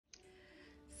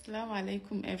Assalamu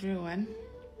alaikum everyone.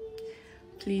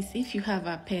 Please, if you have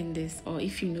appendix or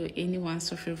if you know anyone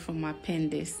suffering from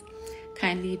appendix,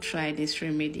 kindly try this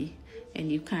remedy,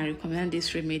 and you can recommend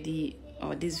this remedy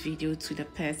or this video to the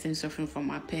person suffering from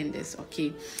appendix.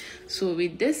 Okay, so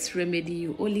with this remedy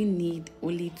you only need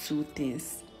two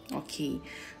things. Okay,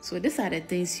 so these are the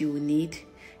things you will need.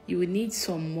 You will need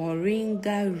some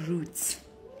moringa roots.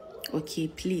 Okay,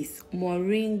 please,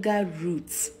 moringa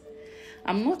roots.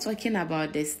 I'm not talking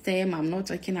about the stem, I'm not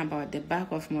talking about the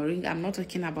back of moringa, I'm not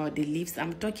talking about the leaves,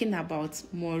 I'm talking about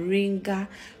moringa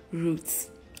roots.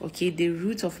 Okay, the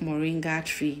root of moringa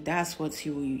tree. That's what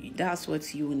you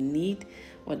need,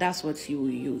 or that's what you will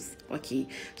use. Okay,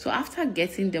 so after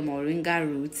getting the moringa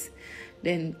roots,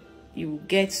 then you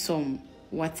get some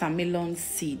watermelon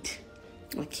seed.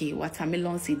 Okay,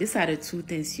 watermelon seed. These are the two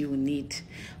things you need.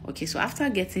 Okay, so after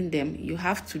getting them, you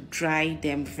have to dry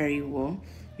them very well.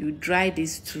 You dry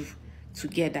these two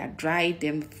together, dry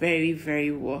them very, very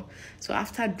well. So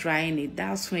after drying it,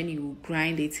 that's when you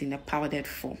grind it in a powdered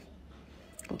form.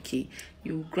 Okay,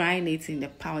 you grind it in the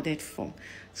powdered form.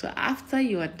 So after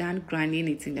you are done grinding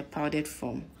it in the powdered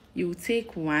form, you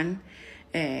take one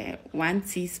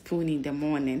teaspoon in the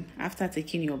morning. After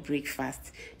taking your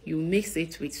breakfast, you mix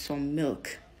it with some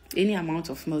milk. Any amount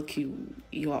of milk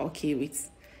you are okay with,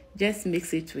 just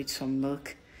mix it with some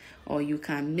milk, or you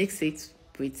can mix it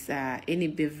with any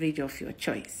beverage of your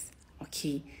choice.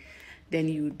 Okay, then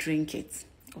you drink it.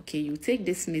 Okay, you take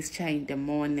this mixture in the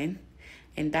morning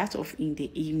and that of in the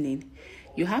evening.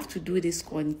 You have to do this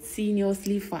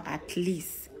continuously for at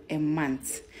least a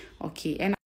month. Okay,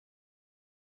 and